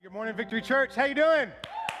Good morning, Victory Church. How you doing?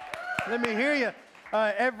 Let me hear you.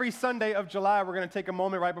 Every Sunday of July, we're going to take a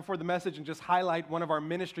moment right before the message and just highlight one of our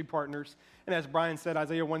ministry partners. And as Brian said,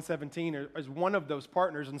 Isaiah 117 is one of those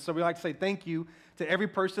partners. And so we like to say thank you to every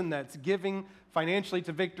person that's giving financially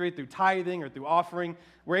to Victory through tithing or through offering.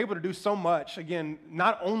 We're able to do so much, again,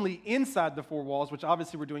 not only inside the four walls, which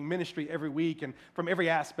obviously we're doing ministry every week and from every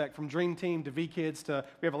aspect, from Dream Team to V-Kids to,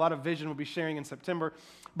 we have a lot of vision we'll be sharing in September,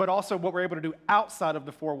 but also what we're able to do outside of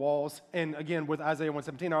the four walls. And again, with Isaiah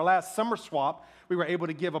 117, our last summer swap, we were able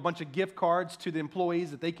to give a bunch of gift cards to the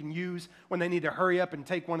employees that they can use when they need to hurry up and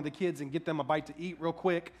take one of the kids and get them a bite to eat real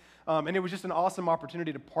quick. And it was just an awesome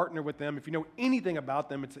opportunity to partner with them. If you know anything about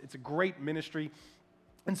them, it's a great ministry.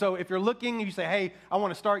 And so if you're looking, you say, hey, I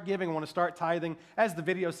want to start giving, I want to start tithing. As the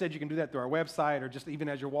video said, you can do that through our website or just even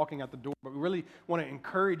as you're walking out the door. But we really want to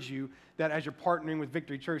encourage you that as you're partnering with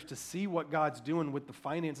Victory Church to see what God's doing with the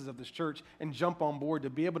finances of this church and jump on board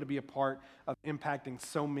to be able to be a part of impacting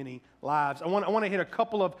so many lives. I want to hit a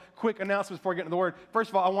couple of quick announcements before I get into the word.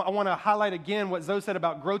 First of all, I want to highlight again what Zoe said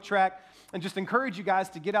about Growth Track and just encourage you guys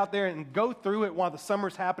to get out there and go through it while the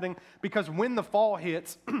summer's happening, because when the fall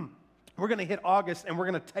hits, we're going to hit August, and we're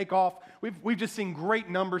going to take off. We've just seen great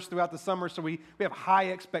numbers throughout the summer, so we have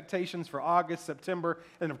high expectations for August, September,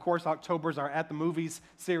 and of course, October's our At the Movies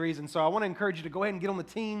series. And so I want to encourage you to go ahead and get on the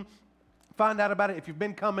team, find out about it. If you've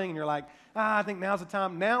been coming and you're like, I think now's the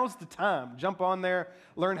time. Now's the time. Jump on there,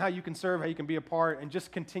 learn how you can serve, how you can be a part, and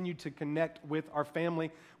just continue to connect with our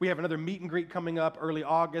family. We have another meet and greet coming up early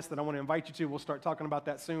August that I want to invite you to. We'll start talking about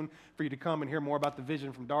that soon for you to come and hear more about the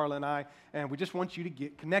vision from Darla and I, and we just want you to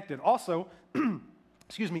get connected. Also,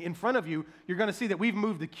 in front of you, you're going to see that we've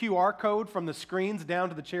moved the QR code from the screens down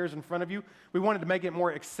to the chairs in front of you. We wanted to make it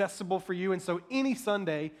more accessible for you, and so any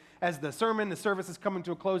Sunday, as the service is coming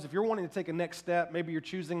to a close, if you're wanting to take a next step, maybe you're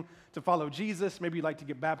choosing to follow Jesus, maybe you'd like to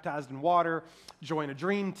get baptized in water, join a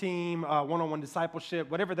dream team, one-on-one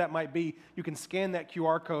discipleship, whatever that might be, you can scan that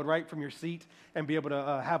QR code right from your seat and be able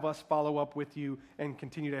to have us follow up with you and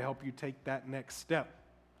continue to help you take that next step.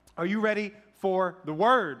 Are you ready for the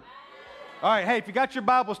Word? All right, hey, if you got your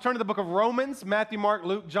Bibles, turn to the book of Romans, Matthew, Mark,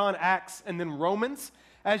 Luke, John, Acts, and then Romans.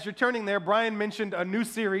 As you're turning there, Brian mentioned a new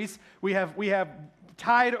series. We have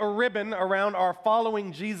tied a ribbon around our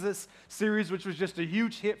Following Jesus series, which was just a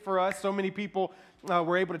huge hit for us. So many people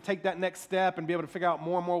were able to take that next step and be able to figure out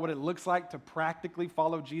more and more what it looks like to practically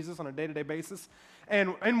follow Jesus on a day-to-day basis.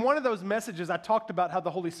 And in one of those messages, I talked about how the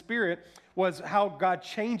Holy Spirit was how God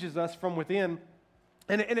changes us from within.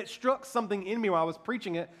 And it struck something in me while I was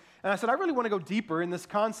preaching it. And I said, I really want to go deeper in this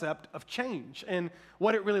concept of change and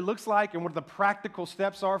what it really looks like and what the practical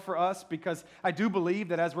steps are for us, because I do believe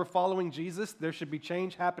that as we're following Jesus, there should be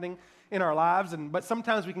change happening in our lives. But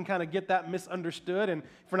sometimes we can kind of get that misunderstood, and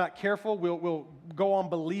if we're not careful, we'll go on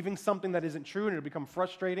believing something that isn't true, and it'll become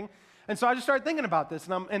frustrating. And so I just started thinking about this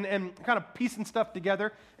and kind of piecing stuff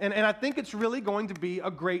together, and I think it's really going to be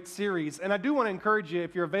a great series. And I do want to encourage you,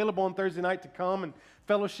 if you're available on Thursday night, to come and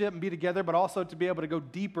fellowship and be together, but also to be able to go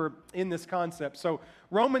deeper in this concept. So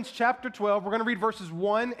Romans chapter 12, we're going to read verses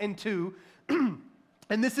 1 and 2,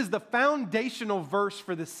 and this is the foundational verse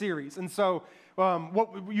for this series. And so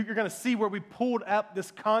you're going to see where we pulled up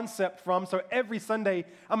this concept from. So every Sunday,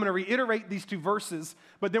 I'm going to reiterate these two verses,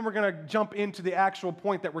 but then we're going to jump into the actual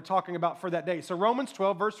point that we're talking about for that day. So Romans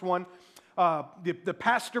 12, verse 1, the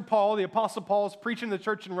pastor Paul, the apostle Paul, is preaching to the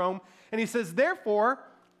church in Rome, and he says, therefore,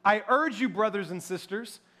 I urge you, brothers and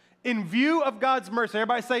sisters, in view of God's mercy.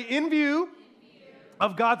 Everybody say, in view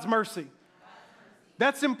of God's mercy.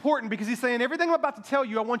 That's important because he's saying everything I'm about to tell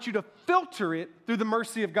you, I want you to filter it through the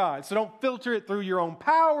mercy of God. So don't filter it through your own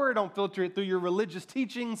power. Don't filter it through your religious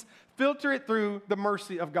teachings. Filter it through the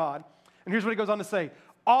mercy of God. And here's what he goes on to say.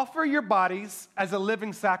 Offer your bodies as a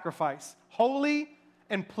living sacrifice, holy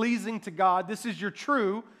and pleasing to God. This is your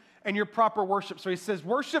true and your proper worship. So he says,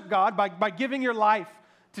 worship God by giving your life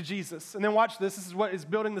to Jesus. And then watch this. This is what is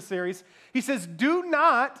building the series. He says, do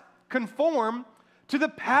not conform to the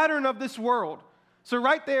pattern of this world. So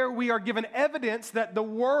right there, we are given evidence that the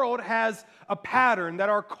world has a pattern, that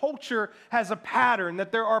our culture has a pattern,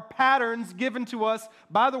 that there are patterns given to us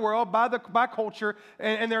by the world, by culture,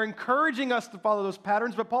 and they're encouraging us to follow those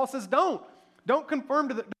patterns. But Paul says, don't conform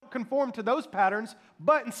to those patterns,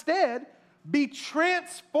 but instead be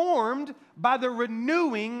transformed by the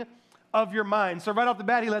renewing of your mind. So right off the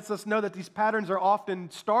bat, he lets us know that these patterns are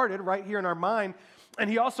often started right here in our mind, and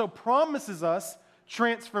he also promises us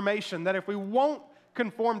transformation, that if we won't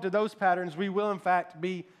conform to those patterns, we will in fact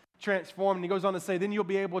be transformed. And he goes on to say, then you'll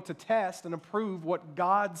be able to test and approve what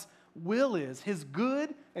God's will is, his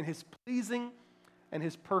good and his pleasing and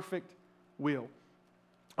his perfect will.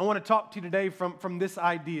 I want to talk to you today from this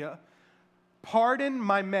idea. Pardon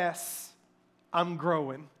my mess, I'm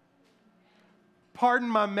growing. Pardon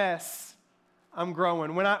my mess, I'm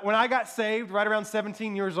growing. When I got saved, right around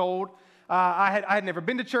 17 years old, I had never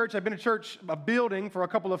been to church. I'd been to church, a building, for a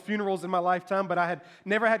couple of funerals in my lifetime, but I had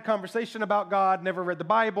never had conversation about God, never read the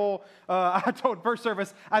Bible. I told first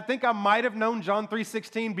service, I think I might have known John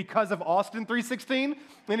 3:16 because of Austin 3:16.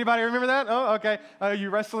 Anybody remember that? Oh, okay. You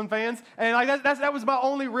wrestling fans? And like that was my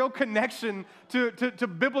only real connection to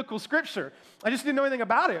biblical scripture. I just didn't know anything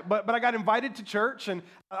about it, but I got invited to church, and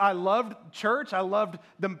I loved church. I loved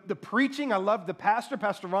the preaching. I loved the pastor,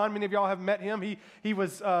 Pastor Ron. Many of y'all have met him. He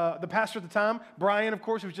was the pastor at the time. Brian, of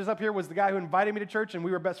course, who was just up here, was the guy who invited me to church, and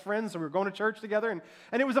we were best friends, so we were going to church together,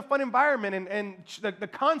 and it was a fun environment, and the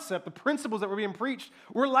concept, the principles that were being preached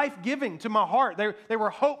were life-giving to my heart. They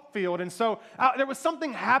were hope-filled, and so there was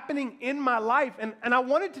something happening in my life, and I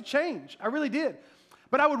wanted to change. I really did.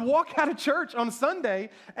 But I would walk out of church on Sunday,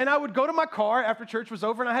 and I would go to my car after church was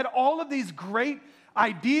over, and I had all of these great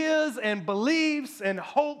ideas and beliefs and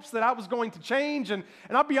hopes that I was going to change. And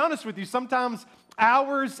I'll be honest with you, sometimes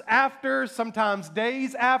hours after, sometimes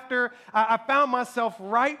days after, I found myself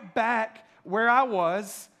right back where I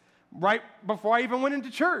was right before I even went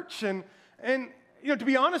into church. And you know, to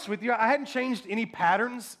be honest with you, I hadn't changed any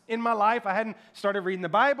patterns in my life. I hadn't started reading the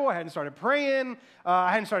Bible. I hadn't started praying.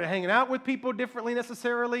 I hadn't started hanging out with people differently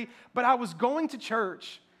necessarily. But I was going to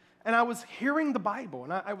church, and I was hearing the Bible,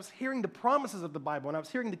 and I was hearing the promises of the Bible, and I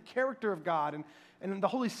was hearing the character of God, and the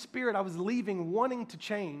Holy Spirit. I was leaving wanting to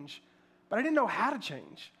change, but I didn't know how to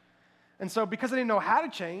change. And so because I didn't know how to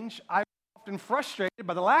change, I was often frustrated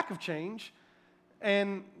by the lack of change.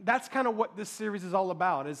 And that's kind of what this series is all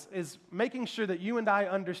about, is making sure that you and I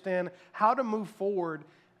understand how to move forward,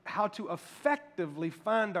 how to effectively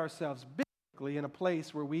find ourselves biblically in a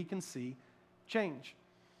place where we can see change.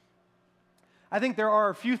 I think there are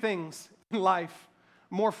a few things in life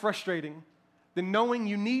more frustrating than knowing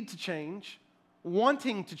you need to change,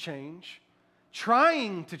 wanting to change,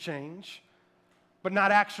 trying to change, but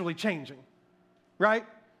not actually changing, right?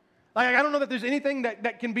 Like, I don't know that there's anything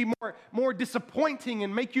that can be more disappointing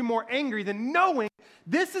and make you more angry than knowing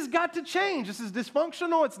this has got to change. This is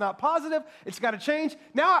dysfunctional. It's not positive. It's got to change.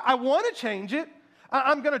 Now, I want to change it.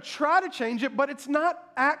 I'm going to try to change it, but it's not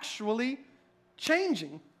actually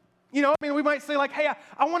changing. You know, I mean, we might say like, hey,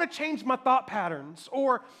 I want to change my thought patterns,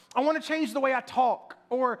 or I want to change the way I talk,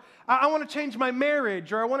 or I want to change my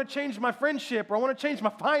marriage, or I want to change my friendship, or I want to change my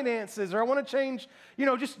finances, or I want to change, you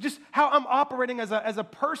know, just how I'm operating as a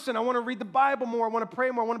person. I want to read the Bible more. I want to pray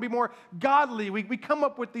more. I want to be more godly. We come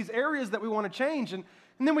up with these areas that we want to change, and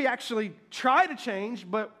then we actually try to change,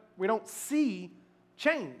 but we don't see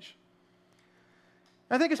change.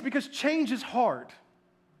 I think it's because change is hard.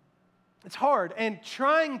 It's hard, and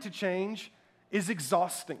trying to change is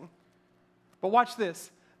exhausting. But watch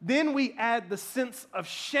this. Then we add the sense of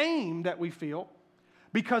shame that we feel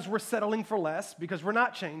because we're settling for less, because we're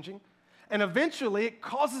not changing. And eventually, it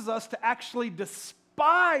causes us to actually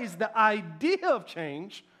despise the idea of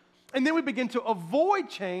change, and then we begin to avoid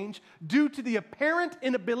change due to the apparent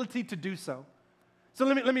inability to do so. So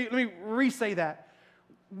let me re-say that.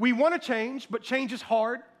 We want to change, but change is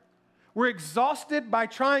hard. We're exhausted by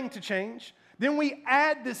trying to change. Then we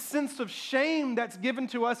add this sense of shame that's given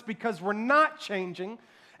to us because we're not changing.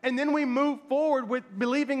 And then we move forward with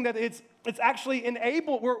believing that it's actually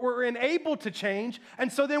enabled, we're enabled to change.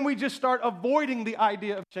 And so then we just start avoiding the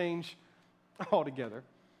idea of change altogether.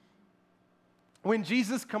 When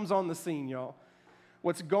Jesus comes on the scene, y'all,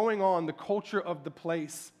 what's going on, the culture of the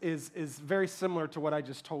place is very similar to what I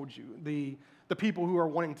just told you. The people who are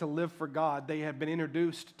wanting to live for God, they have been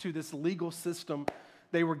introduced to this legal system.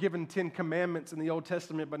 They were given 10 commandments in the Old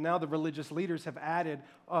Testament, but now the religious leaders have added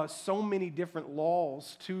so many different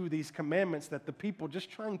laws to these commandments that the people just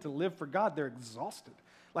trying to live for God, they're exhausted.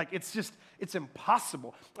 Like, it's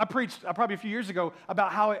impossible. I preached probably a few years ago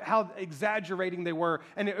about how exaggerating they were,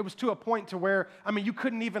 and it was to a point to where, I mean, you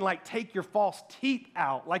couldn't even, like, take your false teeth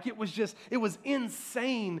out. Like, it was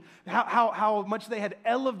insane how much they had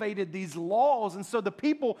elevated these laws. And so the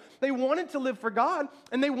people, they wanted to live for God,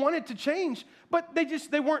 and they wanted to change, but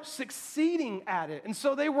they weren't succeeding at it. And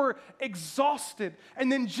so they were exhausted. And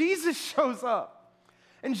then Jesus shows up.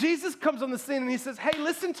 And Jesus comes on the scene and he says, hey,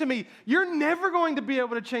 listen to me. You're never going to be able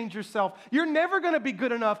to change yourself. You're never going to be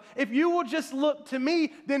good enough. If you will just look to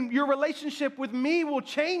me, then your relationship with me will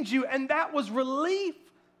change you. And that was relief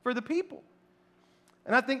for the people.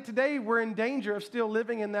 And I think today we're in danger of still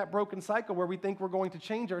living in that broken cycle where we think we're going to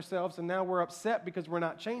change ourselves, and now we're upset because we're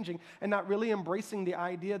not changing and not really embracing the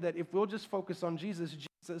idea that if we'll just focus on Jesus,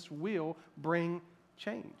 Jesus will bring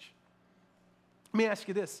change. Let me ask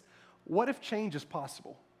you this. What if change is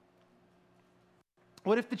possible?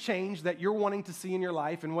 What if the change that you're wanting to see in your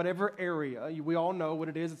life in whatever area, we all know what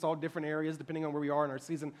it is, it's all different areas depending on where we are in our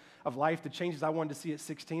season of life. The changes I wanted to see at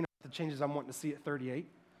 16 are the changes I'm wanting to see at 38.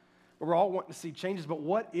 But we're all wanting to see changes, but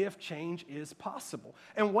what if change is possible?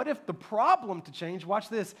 And what if the problem to change, watch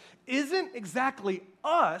this, isn't exactly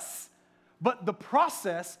us, but the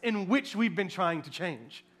process in which we've been trying to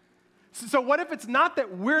change? So what if it's not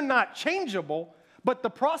that we're not changeable, but the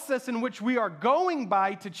process in which we are going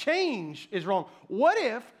by to change is wrong? What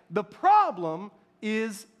if the problem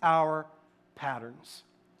is our patterns?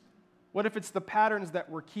 What if it's the patterns that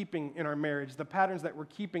we're keeping in our marriage, the patterns that we're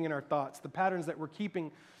keeping in our thoughts, the patterns that we're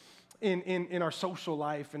keeping in our social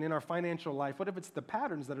life and in our financial life? What if it's the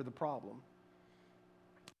patterns that are the problem?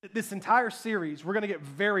 This entire series, we're going to get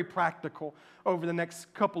very practical over the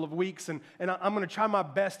next couple of weeks, and I'm going to try my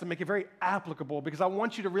best to make it very applicable because I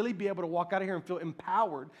want you to really be able to walk out of here and feel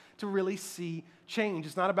empowered to really see change.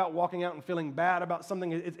 It's not about walking out and feeling bad about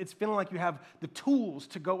something. It's feeling like you have the tools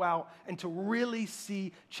to go out and to really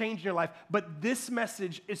see change in your life. But this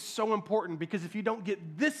message is so important because if you don't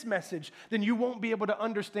get this message, then you won't be able to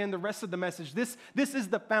understand the rest of the message. This is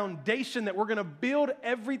the foundation that we're going to build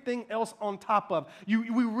everything else on top of.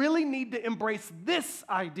 We really need to embrace this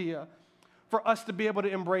idea for us to be able to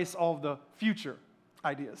embrace all of the future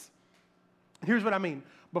ideas. Here's what I mean.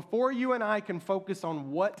 Before you and I can focus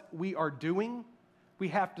on what we are doing, we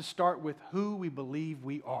have to start with who we believe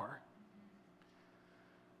we are.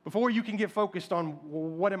 Before you can get focused on, well,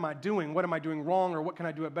 what am I doing wrong, or what can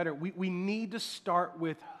I do it better, we need to start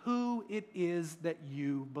with who it is that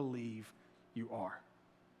you believe you are.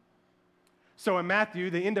 So in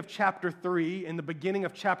Matthew, the end of chapter 3, in the beginning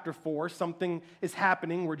of chapter 4, something is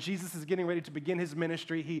happening where Jesus is getting ready to begin his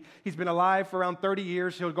ministry. He's been alive for around 30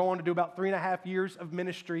 years. He'll go on to do about 3.5 years of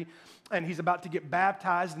ministry, and he's about to get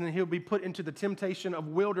baptized, and then he'll be put into the temptation of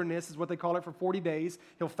wilderness, is what they call it, for 40 days.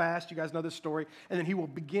 He'll fast. You guys know this story. And then he will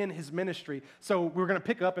begin his ministry. So we're going to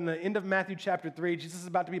pick up in the end of Matthew chapter 3. Jesus is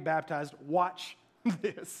about to be baptized. Watch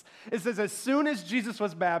this. It says, as soon as Jesus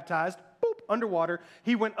was baptized, underwater,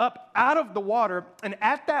 he went up out of the water, and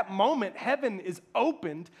at that moment, heaven is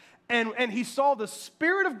opened, and he saw the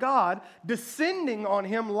Spirit of God descending on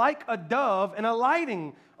him like a dove and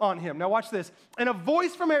alighting on him. Now watch this. And a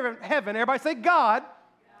voice from heaven, everybody say God.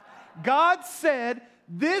 God said,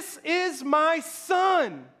 this is my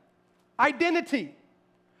Son, identity,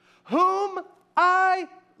 whom I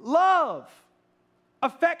love,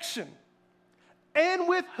 affection, and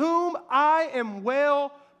with whom I am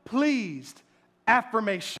well pleased,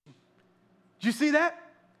 affirmation. Did you see that?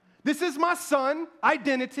 This is my Son,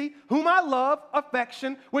 identity, whom I love,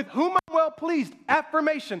 affection, with whom I'm well pleased,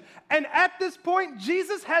 affirmation. And at this point,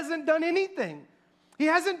 Jesus hasn't done anything. He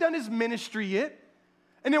hasn't done his ministry yet.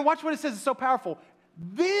 And then watch what it says. It's so powerful.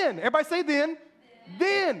 Then, everybody say then,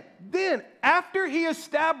 after he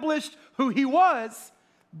established who he was,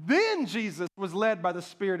 then Jesus was led by the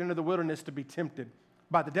Spirit into the wilderness to be tempted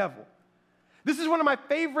by the devil. This is one of my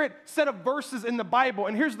favorite set of verses in the Bible,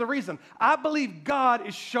 and here's the reason. I believe God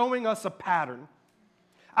is showing us a pattern.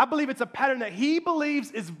 I believe it's a pattern that he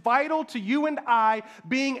believes is vital to you and I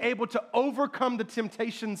being able to overcome the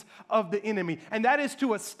temptations of the enemy, and that is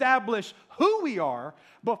to establish who we are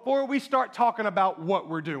before we start talking about what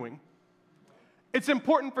we're doing. It's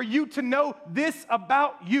important for you to know this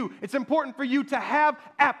about you. It's important for you to have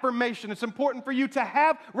affirmation. It's important for you to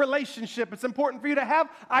have relationship. It's important for you to have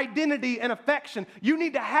identity and affection. You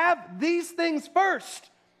need to have these things first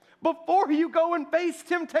before you go and face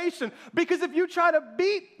temptation. Because if you try to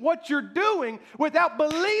beat what you're doing without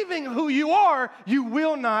believing who you are, you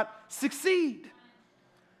will not succeed.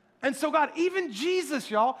 And so God, even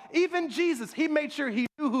Jesus, y'all, even Jesus, he made sure he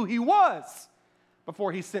knew who he was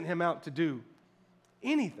before he sent him out to do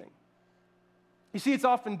anything. You see, it's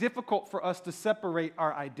often difficult for us to separate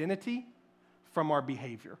our identity from our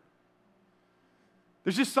behavior.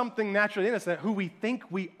 There's just something naturally in us that who we think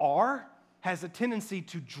we are has a tendency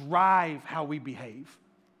to drive how we behave.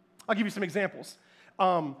 I'll give you some examples.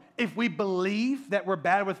 If we believe that we're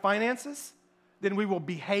bad with finances, then we will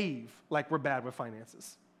behave like we're bad with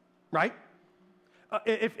finances, right?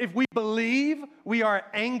 If we believe we are an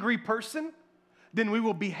angry person, then we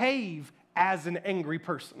will behave as an angry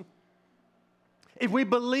person. If we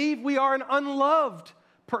believe we are an unloved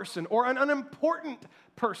person or an unimportant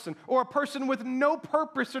person or a person with no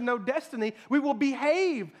purpose or no destiny, we will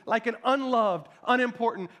behave like an unloved,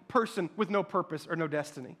 unimportant person with no purpose or no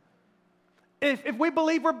destiny. If we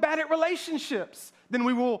believe we're bad at relationships, then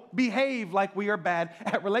we will behave like we are bad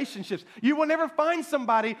at relationships. You will never find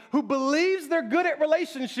somebody who believes they're good at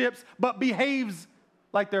relationships but behaves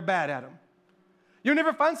like they're bad at them. You'll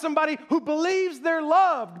never find somebody who believes they're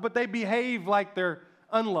loved but they behave like they're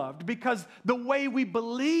unloved, because the way we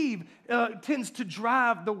believe tends to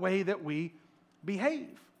drive the way that we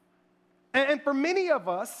behave. And for many of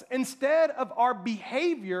us, instead of our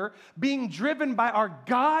behavior being driven by our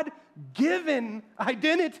God-given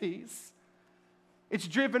identities, it's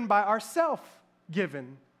driven by our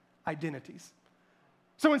self-given identities.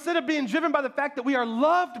 So instead of being driven by the fact that we are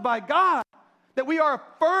loved by God, that we are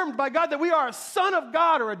affirmed by God, that we are a son of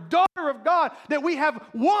God or a daughter of God, that we have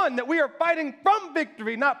won, that we are fighting from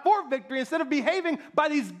victory, not for victory, instead of behaving by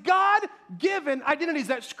these God-given identities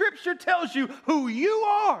that Scripture tells you who you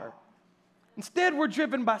are, instead we're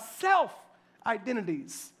driven by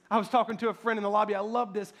self-identities. I was talking to a friend in the lobby, I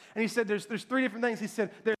love this, and he said there's three different things. He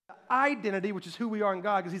said there's identity, which is who we are in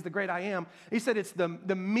God, because he's the great I am. He said it's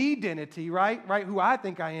the me-identity, right, who I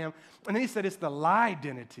think I am. And then he said it's the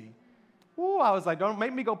lie-identity. Ooh, I was like, don't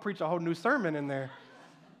make me go preach a whole new sermon in there.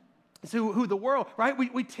 It's who the world, right?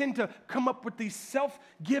 We tend to come up with these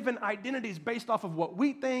self-given identities based off of what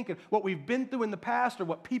we think and what we've been through in the past or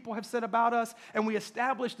what people have said about us, and we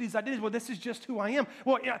establish these identities. Well, this is just who I am.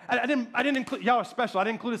 Well, yeah, I didn't include, y'all are special. I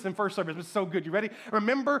didn't include this in first service. It's so good. You ready?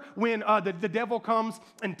 Remember when the devil comes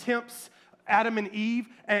and tempts Adam and Eve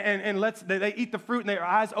and they eat the fruit and their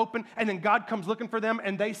eyes open, and then God comes looking for them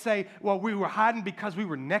and they say, well, we were hiding because we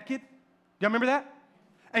were naked. Y'all remember that?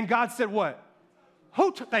 And God said what?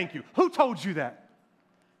 Thank you. Who told you that?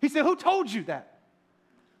 He said, who told you that?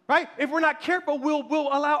 Right? If we're not careful, we'll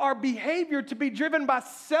allow our behavior to be driven by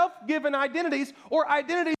self-given identities or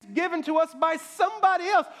identities given to us by somebody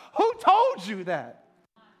else. Who told you that?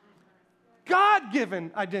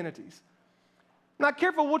 God-given identities. Not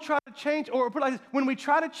careful, we'll try to change, or put it like this, when we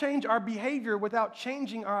try to change our behavior without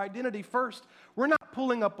changing our identity first, we're not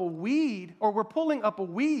pulling up a weed, or we're pulling up a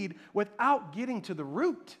weed without getting to the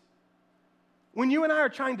root. When you and I are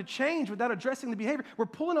trying to change without addressing the behavior, we're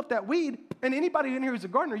pulling up that weed, and anybody in here who's a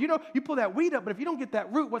gardener, you know, you pull that weed up, but if you don't get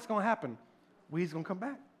that root, what's going to happen? Weed's going to come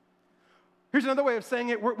back. Here's another way of saying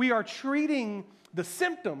it. We are treating the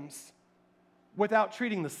symptoms without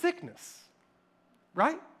treating the sickness,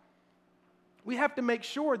 right? We have to make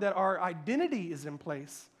sure that our identity is in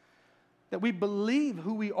place, that we believe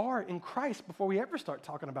who we are in Christ before we ever start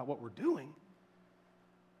talking about what we're doing.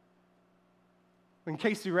 When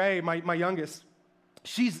Casey Ray, my youngest,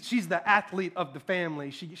 she's the athlete of the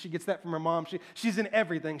family. She gets that from her mom. She's in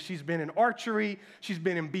everything. She's been in archery. She's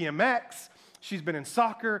been in BMX. She's been in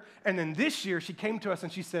soccer. And then this year, she came to us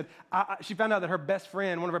and she said, she found out that her best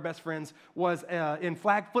friend, one of her best friends, was in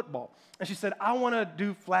flag football. And she said, I want to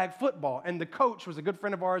do flag football. And the coach was a good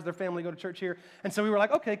friend of ours. Their family go to church here. And so we were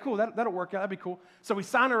like, okay, cool. That'll work out. That'd be cool. So we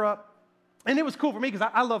signed her up. And it was cool for me because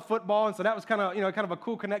I love football, and so that was kind of a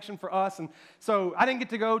cool connection for us. And so I didn't get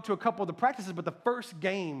to go to a couple of the practices, but the first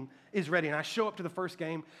game is ready. And I show up to the first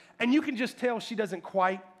game, and you can just tell she doesn't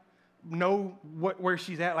quite know where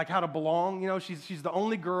she's at, like how to belong. You know, she's the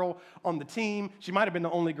only girl on the team. She might have been the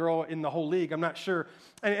only girl in the whole league. I'm not sure.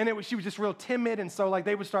 And she was just real timid, and so like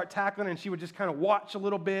they would start tackling, and she would just kind of watch a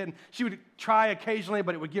little bit, and she would try occasionally,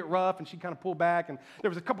 but it would get rough, and she'd kind of pull back. And there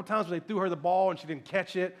was a couple times where they threw her the ball, and she didn't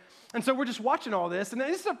catch it. And so we're just watching all this, and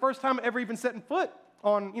this is the first time ever even setting foot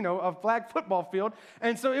on, a flag football field.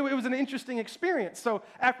 And so it was an interesting experience. So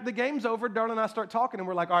after the game's over, Darla and I start talking, and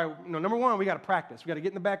we're like, all right, number one, we got to practice. We got to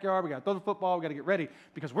get in the backyard. We got to throw the football. We got to get ready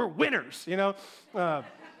because we're winners,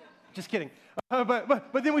 Just kidding.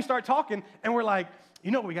 But then we start talking, and we're like,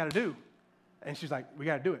 you know what we got to do? And she's like, we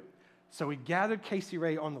got to do it. So we gathered Casey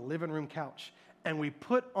Ray on the living room couch, and we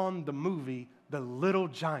put on the movie The Little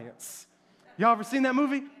Giants. Y'all ever seen that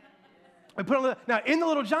movie? Now, in The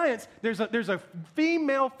Little Giants, there's a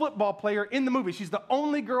female football player in the movie. She's the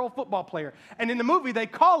only girl football player. And in the movie, they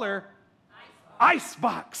call her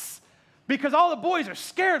Icebox because all the boys are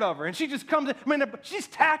scared of her. And she just comes in. She's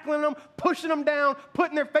tackling them, pushing them down,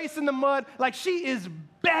 putting their face in the mud. Like, she is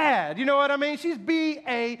bad. You know what I mean? She's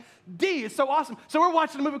B-A-D. It's so awesome. So we're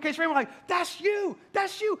watching the movie with Casey Ray. We're like, that's you.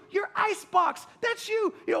 You're Icebox. That's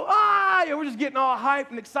you. And we're just getting all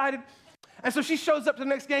hyped and excited. And so she shows up to the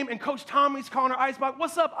next game, and Coach Tommy's calling her Icebox.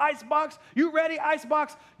 What's up, Icebox? You ready,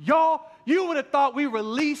 Icebox? Y'all, you would have thought we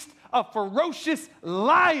released a ferocious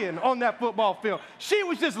lion on that football field. She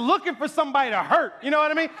was just looking for somebody to hurt, you know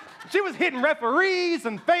what I mean? She was hitting referees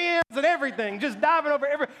and fans and everything, just diving over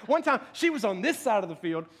every. One time, she was on this side of the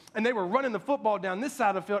field, and they were running the football down this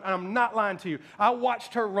side of the field, and I'm not lying to you. I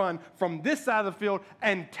watched her run from this side of the field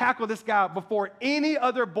and tackle this guy before any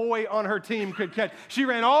other boy on her team could catch. She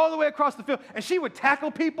ran all the way across the field, and she would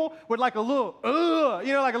tackle people with like a little,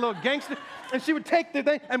 like a little gangster, and she would take the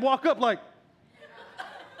thing and walk up like,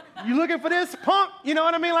 you looking for this, punk? You know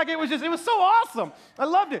what I mean? Like it was so awesome. I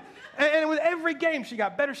loved it. And with every game, she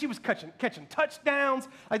got better. She was catching touchdowns.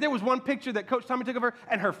 Like there was one picture that Coach Tommy took of her,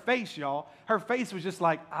 and her face, y'all, her face was just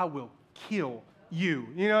like, I will kill you.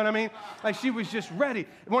 You know what I mean? Like she was just ready.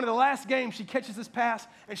 One of the last games, she catches this pass,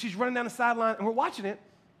 and she's running down the sideline, and we're watching it.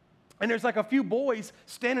 And there's like a few boys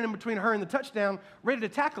standing in between her and the touchdown, ready to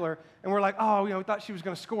tackle her. And we're like, oh, we thought she was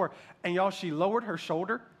going to score. And y'all, she lowered her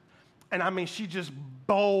shoulder. And I mean, she just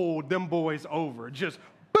bowled them boys over. Just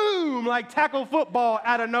boom, like tackle football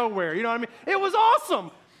out of nowhere. You know what I mean? It was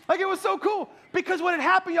awesome. Like it was so cool. Because what had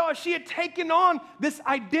happened, y'all, is she had taken on this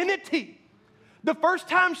identity. The first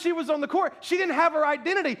time she was on the court, she didn't have her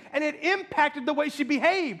identity, and it impacted the way she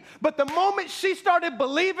behaved. But the moment she started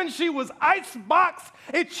believing she was icebox,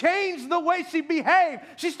 it changed the way she behaved.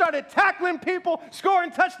 She started tackling people, scoring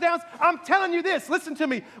touchdowns. I'm telling you this, listen to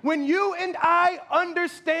me. When you and I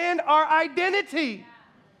understand our identity,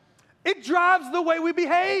 it drives the way we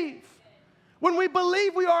behave. When we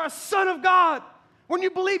believe we are a son of God, when you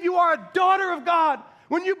believe you are a daughter of God,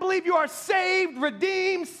 when you believe you are saved,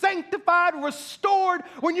 redeemed, sanctified, restored,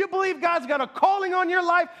 when you believe God's got a calling on your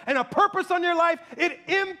life and a purpose on your life, it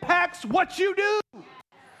impacts what you do.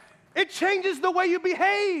 It changes the way you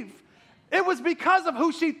behave. It was because of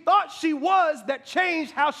who she thought she was that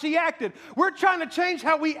changed how she acted. We're trying to change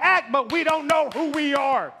how we act, but we don't know who we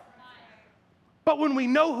are. But when we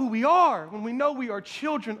know who we are, when we know we are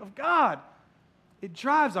children of God, it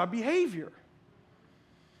drives our behavior.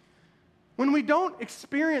 When we don't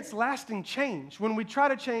experience lasting change, when we try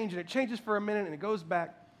to change and it changes for a minute and it goes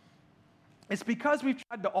back, it's because we've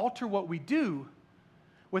tried to alter what we do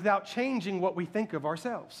without changing what we think of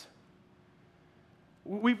ourselves.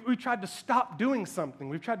 We've tried to stop doing something.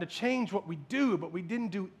 We've tried to change what we do, but we didn't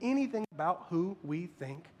do anything about who we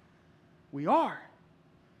think we are.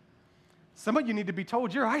 Some of you need to be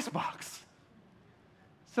told you're icebox.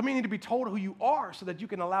 Some of you need to be told who you are so that you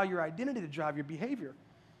can allow your identity to drive your behavior.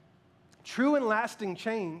 True and lasting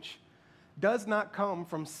change does not come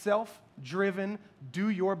from self-driven,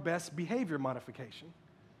 do-your-best behavior modification.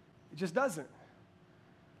 It just doesn't.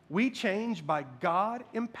 We change by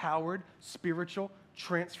God-empowered spiritual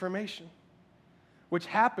transformation, which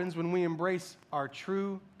happens when we embrace our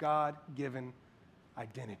true God-given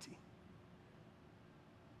identity.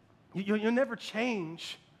 You'll never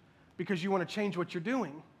change because you want to change what you're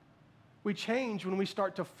doing. We change when we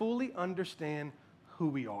start to fully understand who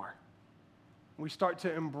we are. We start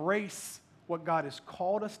to embrace what God has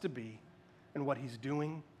called us to be and what He's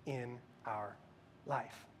doing in our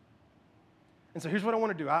life. And so here's what I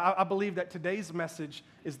want to do. I believe that today's message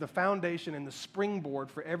is the foundation and the springboard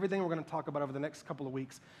for everything we're going to talk about over the next couple of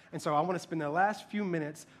weeks. And so I want to spend the last few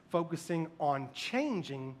minutes focusing on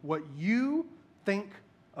changing what you think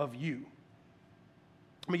of you.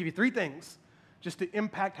 Let me give you 3 things just to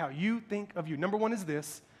impact how you think of you. Number 1 is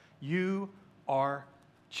this: you are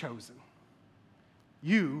chosen.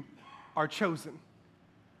 You are chosen.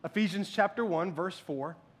 Ephesians chapter 1, verse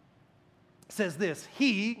 4 says this: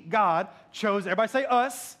 He, God, chose, everybody say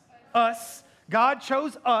us. God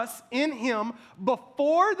chose us in Him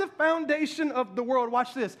before the foundation of the world.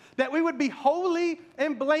 Watch this: that we would be holy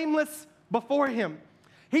and blameless before Him.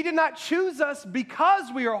 He did not choose us because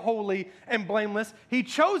we are holy and blameless. He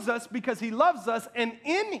chose us because He loves us, and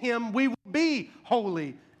in Him we will be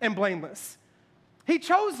holy and blameless. He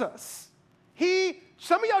chose us.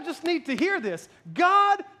 Some of y'all just need to hear this.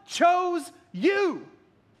 God chose you.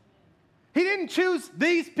 He didn't choose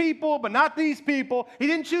these people, but not these people. He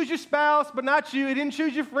didn't choose your spouse, but not you. He didn't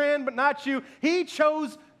choose your friend, but not you. He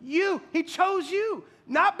chose you. He chose you.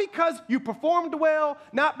 Not because you performed well,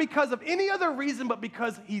 not because of any other reason, but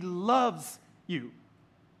because He loves you.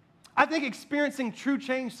 I think experiencing true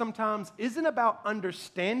change sometimes isn't about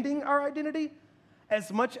understanding our identity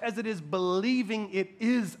as much as it is believing it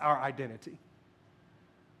is our identity.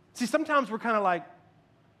 See, sometimes we're kind of like,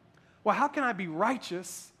 well, how can I be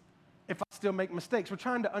righteous if I still make mistakes? We're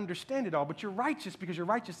trying to understand it all, but you're righteous because you're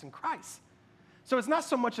righteous in Christ. So it's not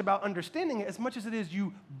so much about understanding it as much as it is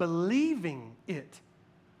you believing it.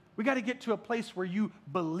 We got to get to a place where you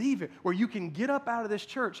believe it, where you can get up out of this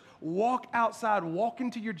church, walk outside, walk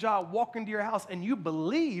into your job, walk into your house, and you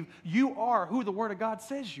believe you are who the Word of God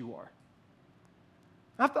says you are.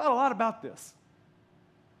 I've thought a lot about this.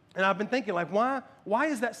 And I've been thinking, like, why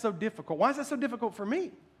is that so difficult? Why is that so difficult for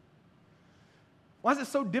me? Why is it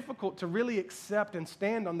so difficult to really accept and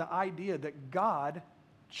stand on the idea that God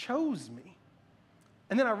chose me?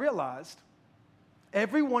 And then I realized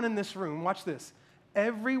everyone in this room, watch this,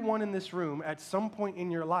 everyone in this room at some point in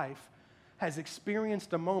your life has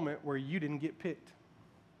experienced a moment where you didn't get picked.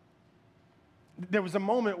 There was a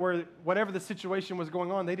moment where whatever the situation was going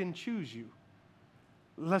on, they didn't choose you.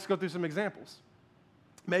 Let's go through some examples.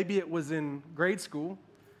 Maybe it was in grade school.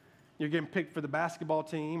 You're getting picked for the basketball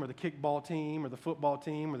team or the kickball team or the football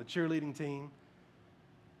team or the cheerleading team.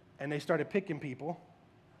 And they started picking people,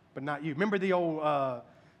 but not you. Remember the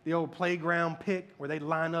old playground pick where they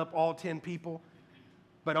line up all 10 people,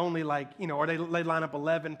 but only or they line up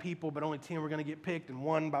 11 people, but only 10 were going to get picked,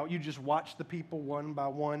 and you just watch the people one by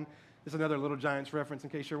one. This is another Little Giants reference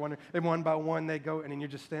in case you're wondering. And one by one they go, and then you're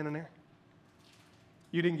just standing there.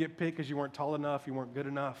 You didn't get picked because you weren't tall enough, you weren't good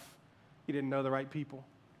enough, you didn't know the right people.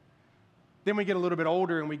 Then we get a little bit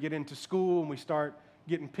older and we get into school and we start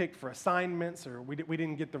getting picked for assignments, or we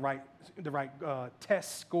didn't get the right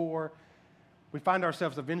test score. We find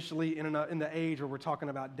ourselves eventually in the age where we're talking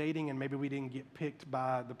about dating, and maybe we didn't get picked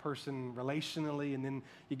by the person relationally, and then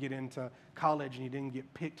you get into college and you didn't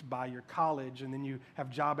get picked by your college, and then you have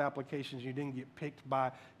job applications and you didn't get picked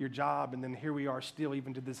by your job, and then here we are still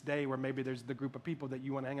even to this day where maybe there's the group of people that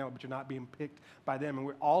you want to hang out with, but you're not being picked by them, and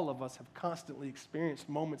all of us have constantly experienced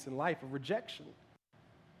moments in life of rejection.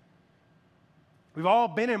 We've all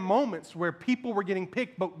been in moments where people were getting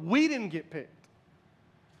picked, but we didn't get picked.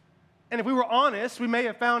 And if we were honest, we may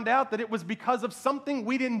have found out that it was because of something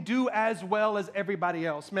we didn't do as well as everybody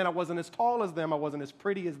else. Man, I wasn't as tall as them. I wasn't as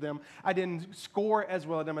pretty as them. I didn't score as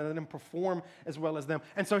well as them. I didn't perform as well as them.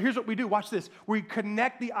 And so here's what we do. Watch this. We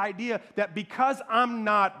connect the idea that because I'm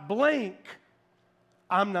not blank,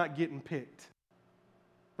 I'm not getting picked.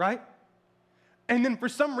 Right? And then for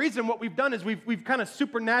some reason, what we've done is we've kind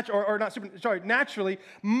of naturally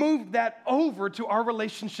moved that over to our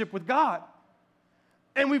relationship with God.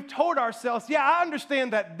 And we've told ourselves, yeah, I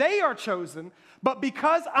understand that they are chosen, but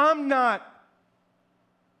because I'm not,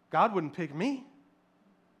 God wouldn't pick me.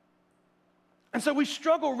 And so we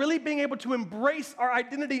struggle really being able to embrace our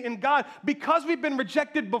identity in God because we've been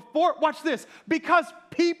rejected before. Watch this. Because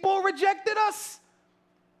people rejected us,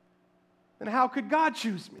 then how could God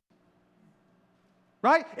choose me?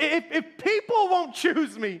 Right? If people won't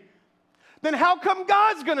choose me, then how come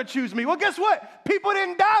God's going to choose me? Well, guess what? People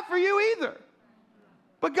didn't die for you either.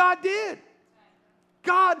 But God did.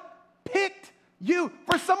 God picked you.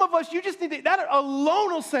 For some of us, you just need that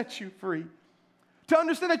alone will set you free. To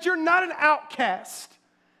understand that you're not an outcast.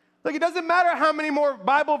 Like, it doesn't matter how many more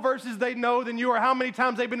Bible verses they know than you or how many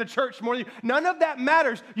times they've been to church more than you. None of that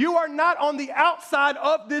matters. You are not on the outside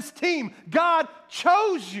of this team. God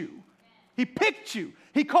chose you. He picked you.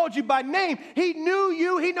 He called you by name. He knew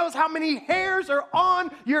you. He knows how many hairs are on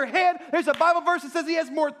your head. There's a Bible verse that says he has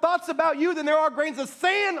more thoughts about you than there are grains of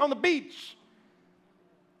sand on the beach.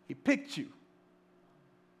 He picked you.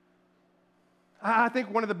 I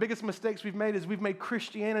think one of the biggest mistakes we've made is we've made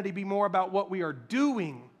Christianity be more about what we are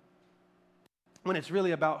doing when it's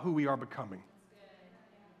really about who we are becoming.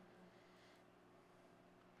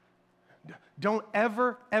 Don't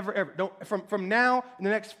ever, from now in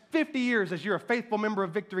the next 50 years, as you're a faithful member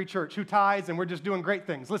of Victory Church who tithes and we're just doing great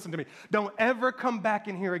things, listen to me. Don't ever come back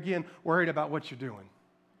in here again worried about what you're doing.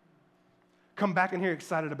 Come back in here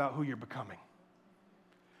excited about who you're becoming.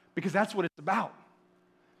 Because that's what it's about.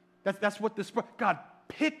 That's what God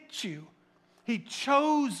picked you. He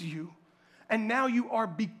chose you. And now you are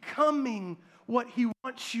becoming what he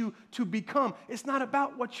wants you to become. It's not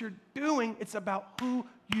about what you're doing. It's about who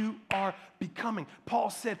you are becoming. Paul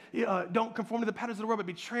said, don't conform to the patterns of the world, but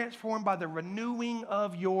be transformed by the renewing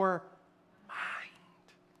of your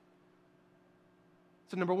mind.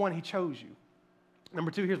 So number one, he chose you.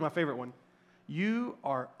 Number two, here's my favorite one. You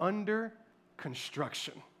are under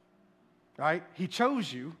construction. Right? He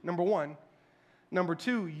chose you, number one. Number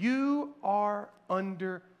two, you are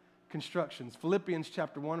under construction. Philippians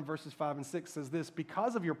chapter 1, verses 5 and 6 says this: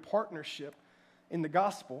 because of your partnership in the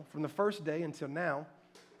gospel from the first day until now,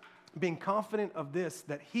 being confident of this,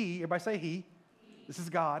 that he, everybody say he, this is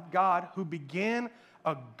God who began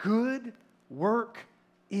a good work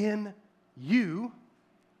in you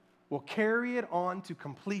will carry it on to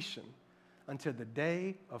completion until the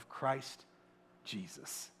day of Christ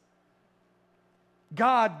Jesus.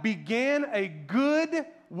 God began a good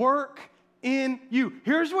work in you.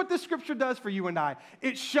 Here's what the scripture does for you and I.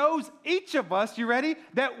 It shows each of us, you ready,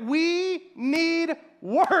 that we need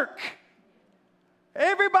work.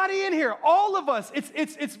 Everybody in here, all of us,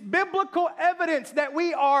 it's biblical evidence that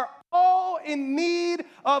we are all in need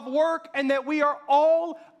of work and that we are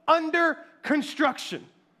all under construction.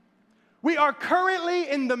 We are currently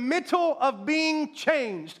in the middle of being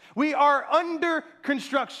changed. We are under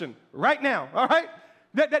construction right now, all right?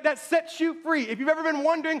 That sets you free. If you've ever been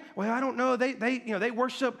wondering, well, I don't know, they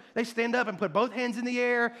worship, they stand up and put both hands in the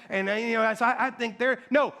air, and so I think they're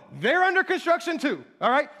under construction too,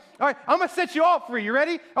 all right? All right, I'm going to set you all free. You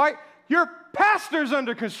ready? All right, your pastor's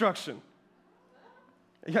under construction.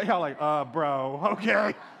 Y'all like, bro,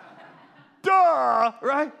 okay. Duh,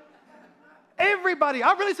 right? Everybody,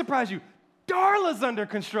 I'm really surprised you. Darla's under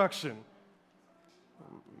construction.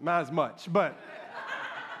 Not as much, but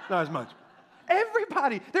not as much.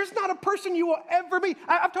 Everybody. There's not a person you will ever meet.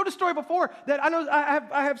 I've told a story before that I know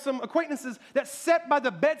I have some acquaintances that sat by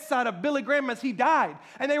the bedside of Billy Graham as he died.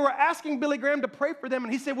 And they were asking Billy Graham to pray for them.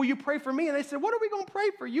 And he said, will you pray for me? And they said, what are we going to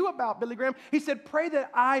pray for you about, Billy Graham? He said, pray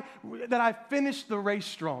that I finish the race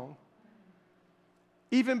strong.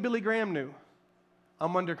 Even Billy Graham knew,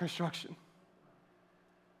 I'm under construction.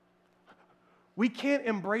 We can't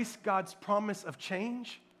embrace God's promise of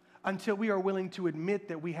change until we are willing to admit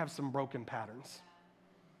that we have some broken patterns.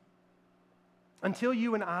 Until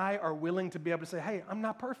you and I are willing to be able to say, hey, I'm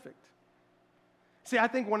not perfect. See, I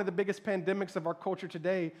think one of the biggest pandemics of our culture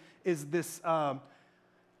today is this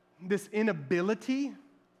inability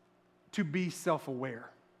to be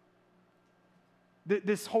self-aware.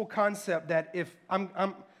 This whole concept that if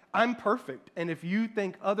I'm perfect, and if you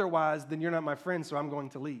think otherwise, then you're not my friend, so I'm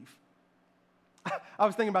going to leave. I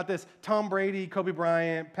was thinking about this. Tom Brady, Kobe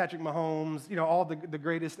Bryant, Patrick Mahomes, all the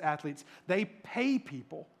greatest athletes, they pay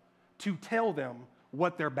people to tell them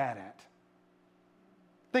what they're bad at.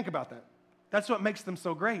 Think about that. That's what makes them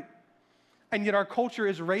so great. And yet our culture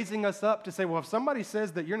is raising us up to say, well, if somebody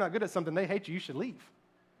says that you're not good at something, they hate you, you should leave.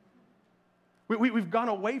 We've gone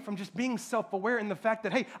away from just being self-aware in the fact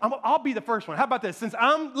that, hey, I'll be the first one. How about this? Since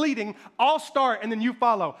I'm leading, I'll start and then you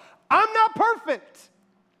follow. I'm not perfect.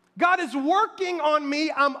 God is working on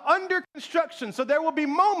me. I'm under construction. So there will be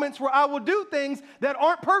moments where I will do things that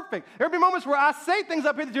aren't perfect. There will be moments where I say things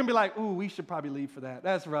up here that you'll be like, ooh, we should probably leave for that.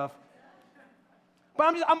 That's rough.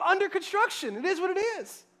 But I'm under construction. It is what it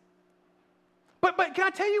is. But can I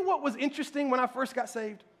tell you what was interesting when I first got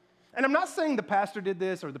saved? And I'm not saying the pastor did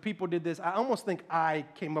this or the people did this. I almost think I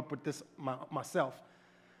came up with this myself.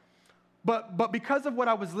 But because of what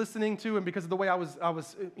I was listening to and because of the way I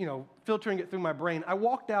was filtering it through my brain, I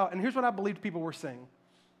walked out, and here's what I believed people were saying.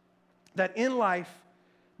 That in life,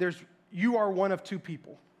 you are one of two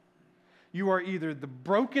people. You are either the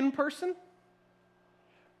broken person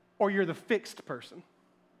or you're the fixed person.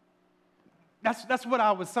 That's what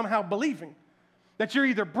I was somehow believing. That you're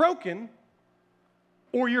either broken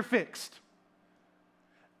or you're fixed.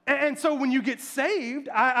 And so when you get saved,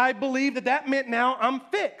 I believe that meant now I'm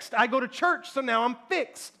fixed. I go to church, so now I'm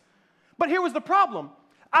fixed. But here was the problem.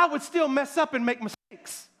 I would still mess up and make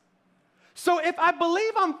mistakes. So if I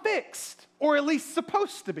believe I'm fixed, or at least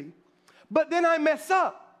supposed to be, but then I mess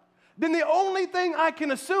up, then the only thing I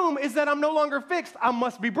can assume is that I'm no longer fixed. I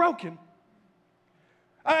must be broken.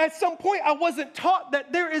 At some point, I wasn't taught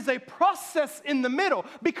that there is a process in the middle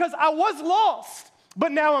because I was lost,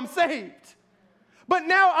 but now I'm saved. But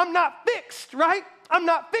now I'm not fixed, right? I'm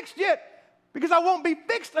not fixed yet because I won't be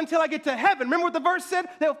fixed until I get to heaven. Remember what the verse said?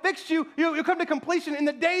 They'll fix you. You'll come to completion in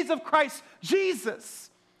the days of Christ Jesus,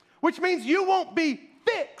 which means you won't be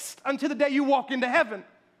fixed until the day you walk into heaven.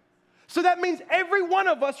 So that means every one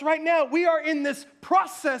of us right now, we are in this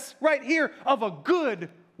process right here of a good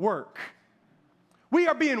work. We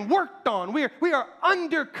are being worked on. We are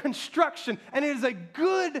under construction, and it is a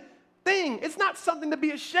good thing. It's not something to be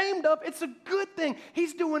ashamed of. It's a good thing.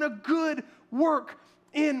 He's doing a good work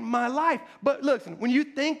in my life. But listen, when you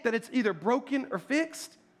think that it's either broken or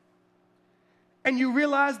fixed, and you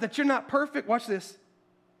realize that you're not perfect, watch this.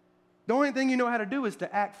 The only thing you know how to do is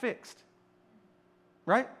to act fixed,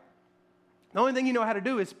 right? The only thing you know how to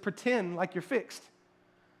do is pretend like you're fixed.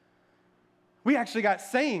 We actually got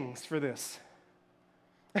sayings for this.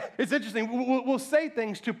 It's interesting. We'll say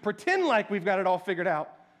things to pretend like we've got it all figured out,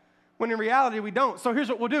 when in reality we don't. So here's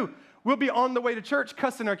what we'll do. We'll be on the way to church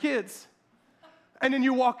cussing our kids. And then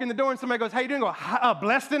you walk in the door and somebody goes, how you doing? Go,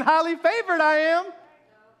 blessed and highly favored I am.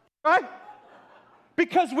 Right?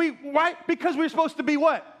 Because we're supposed to be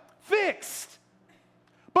what? Fixed.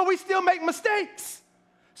 But we still make mistakes.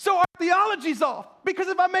 So our theology's off, because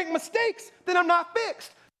if I make mistakes, then I'm not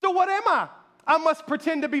fixed. So what am I? I must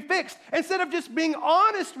pretend to be fixed instead of just being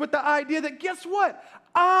honest with the idea that, guess what?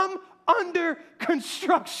 I'm under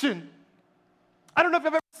construction. I don't know if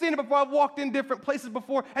I've ever seen it before. I've walked in different places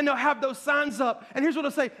before, and they'll have those signs up. And here's what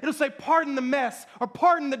it'll say. It'll say, pardon the mess, or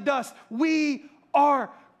pardon the dust. We are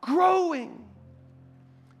growing.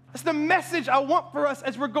 That's the message I want for us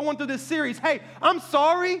as we're going through this series. Hey, I'm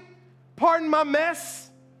sorry. Pardon my mess,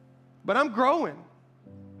 but I'm growing.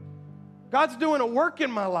 God's doing a work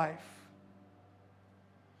in my life.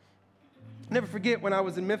 I'll never forget when I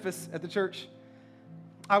was in Memphis at the church,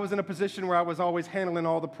 I was in a position where I was always handling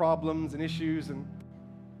all the problems and issues, and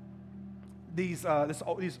these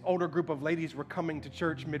older group of ladies were coming to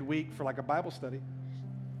church midweek for like a Bible study.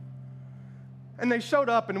 And they showed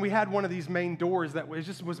up, and we had one of these main doors that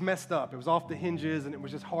was messed up. It was off the hinges, and it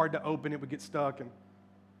was just hard to open. It would get stuck. And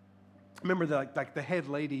I remember the head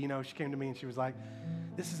lady, she came to me, and she was like,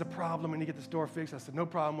 this is a problem. We need to get this door fixed. I said, no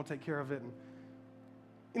problem. We'll take care of it.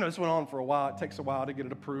 And this went on for a while. It takes a while to get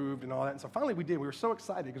it approved and all that. And so finally we did. We were so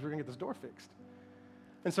excited because we were going to get this door fixed.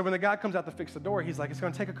 And so when the guy comes out to fix the door, he's like, it's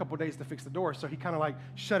going to take a couple of days to fix the door. So he kind of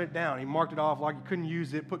shut it down. He marked it off like he couldn't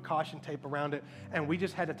use it, put caution tape around it. And we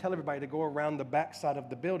just had to tell everybody to go around the back side of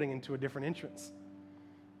the building into a different entrance.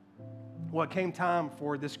 Well, it came time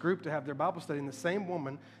for this group to have their Bible study, and the same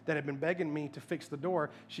woman that had been begging me to fix the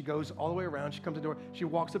door, she goes all the way around. She comes to the door. She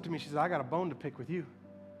walks up to me. She says, I got a bone to pick with you.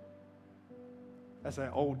 That's an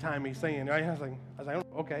old-timey saying, right? I was like,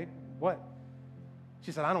 okay, what?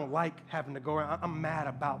 She said, I don't like having to go around. I'm mad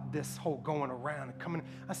about this whole going around and coming.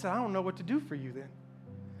 I said, I don't know what to do for you then.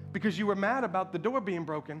 Because you were mad about the door being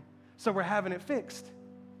broken, so we're having it fixed.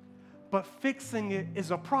 But fixing it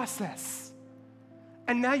is a process.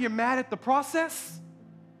 And now you're mad at the process?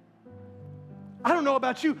 I don't know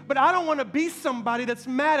about you, but I don't want to be somebody that's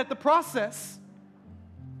mad at the process.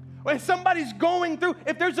 Or if somebody's going through,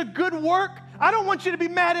 if there's a good work, I don't want you to be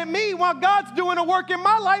mad at me while God's doing a work in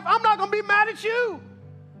my life. I'm not going to be mad at you.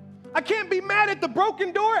 I can't be mad at the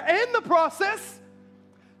broken door and the process.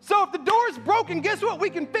 So if the door is broken, guess what? We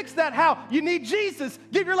can fix that. How? You need Jesus.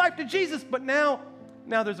 Give your life to Jesus. But now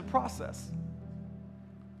there's a process.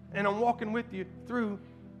 And I'm walking with you through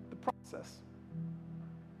the process.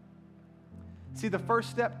 See, the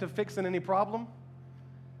first step to fixing any problem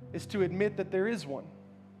is to admit that there is one.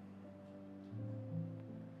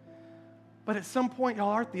 But at some point, y'all,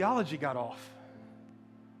 our theology got off.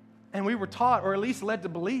 And we were taught, or at least led to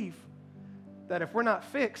believe, that if we're not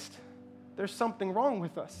fixed, there's something wrong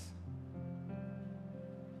with us.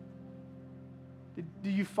 Do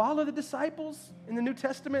you follow the disciples in the New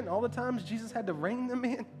Testament? All the times Jesus had to rein them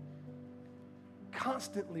in?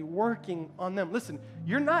 Constantly working on them. Listen,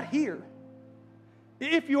 you're not here.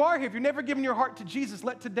 If you are here, if you've never given your heart to Jesus,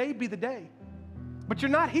 let today be the day. But you're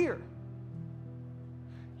not here.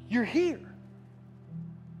 You're here.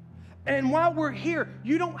 And while we're here,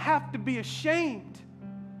 you don't have to be ashamed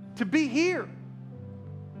to be here.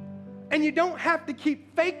 And you don't have to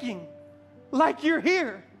keep faking like you're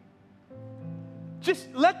here. Just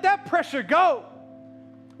let that pressure go.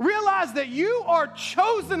 Realize that you are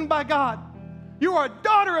chosen by God. You are a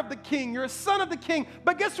daughter of the King. You're a son of the King.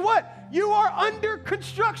 But guess what? You are under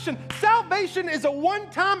construction. Salvation is a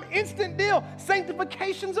one-time instant deal.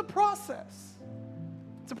 Sanctification's a process.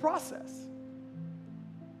 It's a process.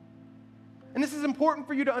 And this is important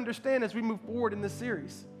for you to understand as we move forward in this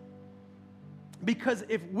series. Because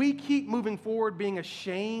if we keep moving forward being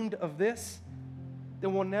ashamed of this,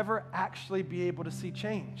 then we'll never actually be able to see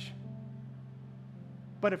change.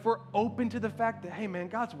 But if we're open to the fact that, hey man,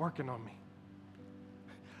 God's working on me.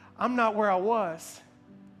 I'm not where I was,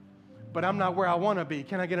 but I'm not where I want to be.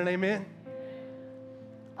 Can I get an amen?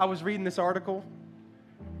 I was reading this article.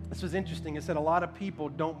 This was interesting. It said a lot of people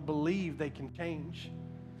don't believe they can change.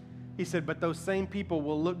 He said, but those same people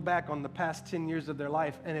will look back on the past 10 years of their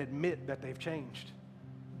life and admit that they've changed.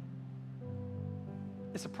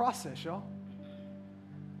 It's a process, y'all.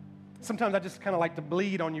 Sometimes I just kind of like to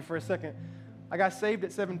bleed on you for a second. I got saved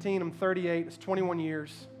at 17. I'm 38. It's 21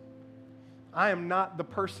 years. I am not the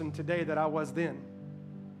person today that I was then.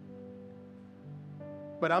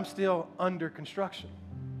 But I'm still under construction.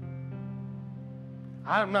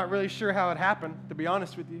 I'm not really sure how it happened, to be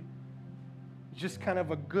honest with you. It's just kind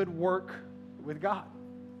of a good work with God.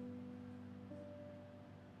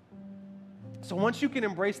 So once you can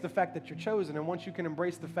embrace the fact that you're chosen, and once you can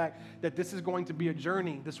embrace the fact that this is going to be a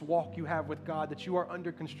journey, this walk you have with God, that you are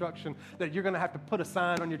under construction, that you're going to have to put a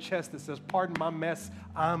sign on your chest that says, pardon my mess,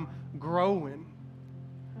 I'm growing.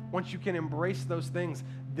 Once you can embrace those things,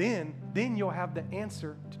 then you'll have the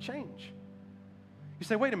answer to change. You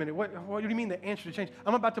say, wait a minute, what do you mean the answer to change?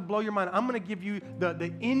 I'm about to blow your mind. I'm going to give you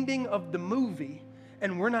the ending of the movie,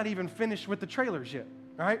 and we're not even finished with the trailers yet,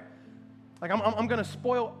 all right? Like, I'm going to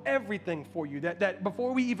spoil everything for you, that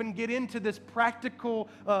before we even get into this practical,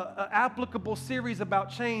 applicable series about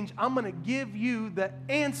change, I'm going to give you the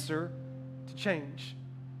answer to change.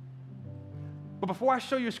 But before I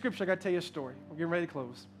show you a scripture, I got to tell you a story. We're getting ready to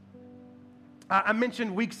close. I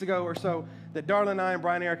mentioned weeks ago or so that Darla and I and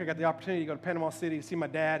Brian and Erica got the opportunity to go to Panama City to see my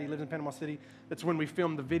dad. He lives in Panama City. That's when we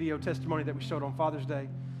filmed the video testimony that we showed on Father's Day.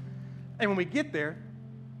 And when we get there,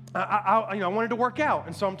 I wanted to work out.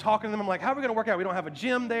 And so I'm talking to them. I'm like, how are we going to work out? We don't have a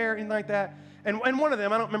gym there, anything like that. And one of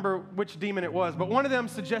them, I don't remember which demon it was, but one of them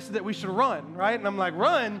suggested that we should run, right? And I'm like,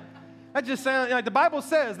 run? That just sounds like the Bible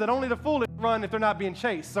says that only the foolish run if they're not being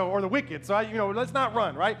chased, or the wicked. So, let's not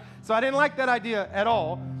run, right? So I didn't like that idea at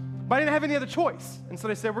all. But I didn't have any other choice. And so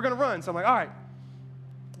they said, we're going to run. So I'm like, all right.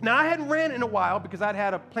 Now, I hadn't ran in a while because I'd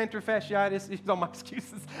had a plantar fasciitis. These are all my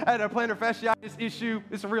excuses. I had a plantar fasciitis issue.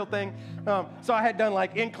 It's a real thing. So I had done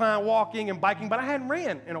like incline walking and biking, but I hadn't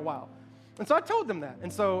ran in a while. And so I told them that.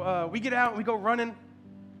 And so we get out and we go running.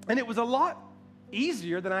 And it was a lot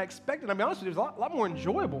easier than I expected. I'll be honest with you, it was a lot more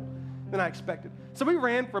enjoyable than I expected. So we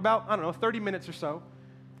ran for about, 30 minutes or so.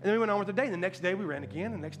 And then we went on with the day. And the next day we ran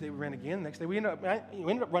again. The next day we ran again. The next day we ended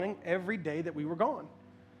up running every day that we were gone.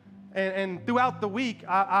 And throughout the week,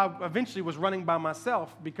 I eventually was running by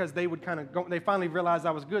myself because they would kind of go. They finally realized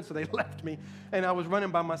I was good, so they left me. And I was running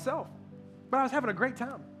by myself. But I was having a great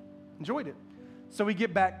time. Enjoyed it. So we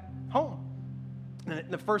get back home. And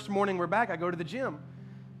the first morning we're back, I go to the gym.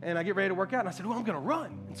 And I get ready to work out. And I said, I'm going to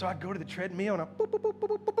run. And so I go to the treadmill and I boop, boop, boop,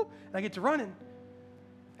 boop, boop, boop, and I get to running.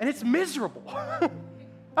 And it's miserable.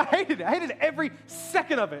 I hated it. I hated every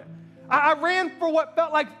second of it. I ran for what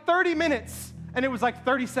felt like 30 minutes, and it was like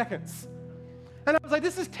 30 seconds. And I was like,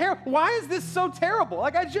 this is terrible. Why is this so terrible?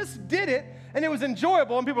 Like, I just did it, and it was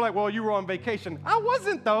enjoyable. And people were like, well, you were on vacation. I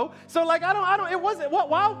wasn't, though. So, like, it wasn't.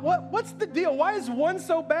 What's the deal? Why is one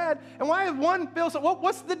so bad, and why is one feel so,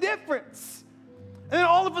 what's the difference? And then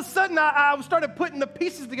all of a sudden, I started putting the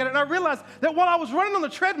pieces together, and I realized that while I was running on the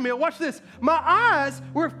treadmill, watch this, my eyes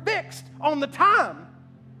were fixed on the time.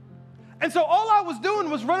 And so all I was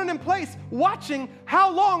doing was running in place, watching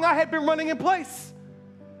how long I had been running in place.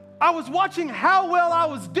 I was watching how well I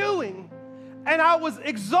was doing, and I was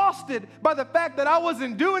exhausted by the fact that I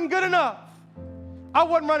wasn't doing good enough. I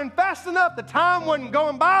wasn't running fast enough. The time wasn't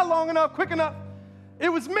going by long enough, quick enough. It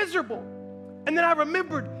was miserable. And then I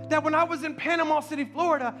remembered that when I was in Panama City,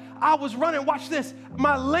 Florida, I was running, watch this,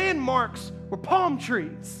 my landmarks were palm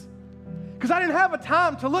trees because I didn't have a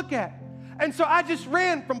time to look at. And so I just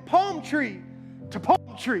ran from palm tree to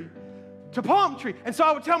palm tree to palm tree. And so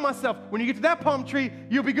I would tell myself, when you get to that palm tree,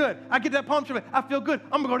 you'll be good. I get to that palm tree, I feel good.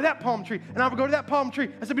 I'm going to go to that palm tree. And I would go to that palm tree.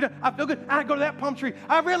 I said, I feel good. I go to that palm tree.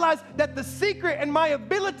 I realized that the secret and my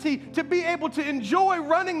ability to be able to enjoy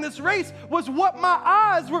running this race was what my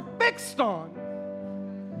eyes were fixed on.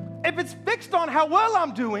 If it's fixed on how well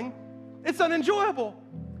I'm doing, it's unenjoyable.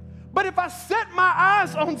 But if I set my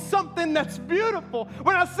eyes on something that's beautiful,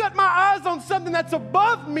 when I set my eyes on something that's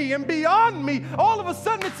above me and beyond me, all of a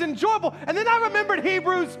sudden it's enjoyable. And then I remembered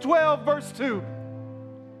Hebrews 12, verse 2.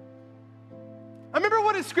 I remember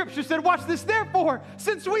what his scripture said. Watch this. Therefore,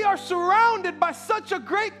 since we are surrounded by such a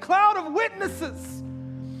great cloud of witnesses,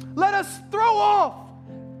 let us throw off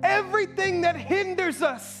everything that hinders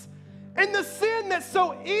us and the sin that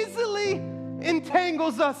so easily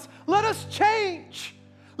entangles us. Let us change.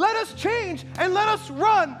 Let us change and let us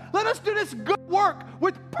run. Let us do this good work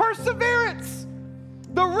with perseverance.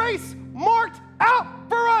 The race marked out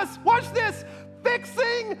for us. Watch this.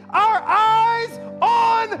 Fixing our eyes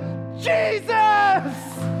on Jesus.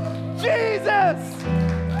 Jesus.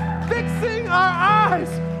 Fixing our eyes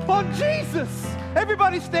on Jesus.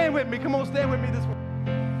 Everybody stand with me. Come on, stand with me this way.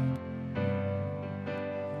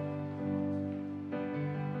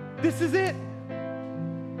 This is it.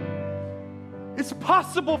 It's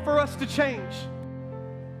possible for us to change.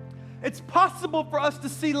 It's possible for us to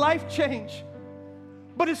see life change.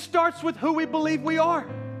 But it starts with who we believe we are.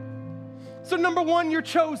 So number one, you're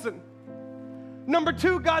chosen. Number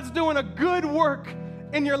two, God's doing a good work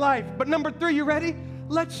in your life. But number three, you ready?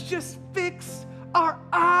 Let's just fix our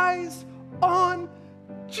eyes on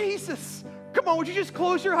Jesus. Come on, would you just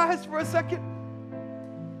close your eyes for a second?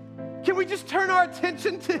 Can we just turn our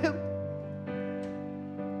attention to Him?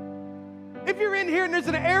 If you're in here and there's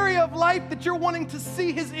an area of life that you're wanting to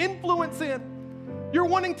see His influence in, you're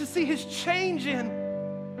wanting to see His change in,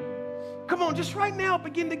 come on, just right now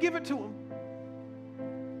begin to give it to Him.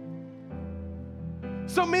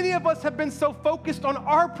 So many of us have been so focused on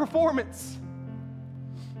our performance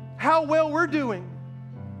how well we're doing,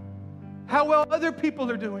 how well other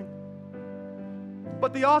people are doing.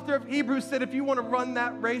 But the author of Hebrews said, if you want to run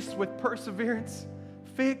that race with perseverance,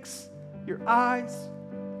 fix your eyes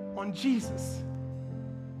on Jesus.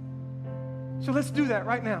 So let's do that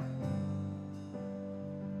right now.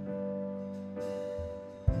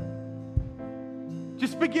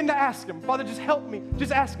 Just begin to ask him, Father, just help me.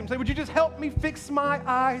 Just ask him. Say, would you just help me fix my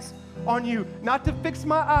eyes on you? Not to fix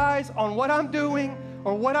my eyes on what I'm doing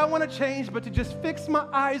or what I want to change, but to just fix my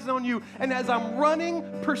eyes on you. And as I'm running,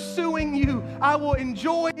 pursuing you, I will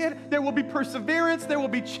enjoy it. There will be perseverance. There will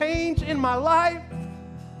be change in my life.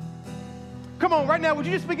 Come on, right now, would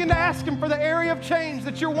you just begin to ask him for the area of change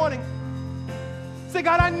that you're wanting? Say,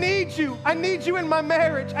 God, I need you. I need you in my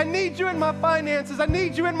marriage. I need you in my finances. I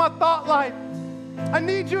need you in my thought life. I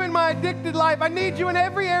need you in my addicted life. I need you in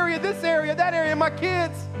every area, this area, that area, my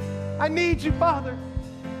kids. I need you, Father.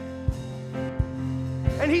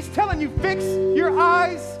 And he's telling you, fix your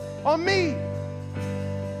eyes on me.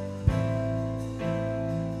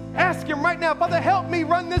 Ask him right now, Father, help me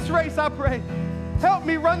run this race, I pray. Help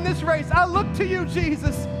me run this race. I look to you,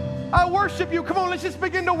 Jesus. I worship you. Come on, let's just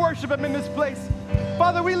begin to worship him in this place.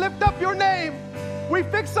 Father, we lift up your name. We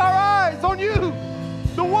fix our eyes on you,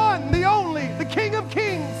 the one, the only, the King of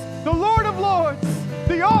Kings, the Lord of Lords,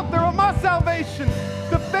 the author of my salvation,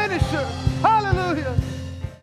 the finisher. Hallelujah.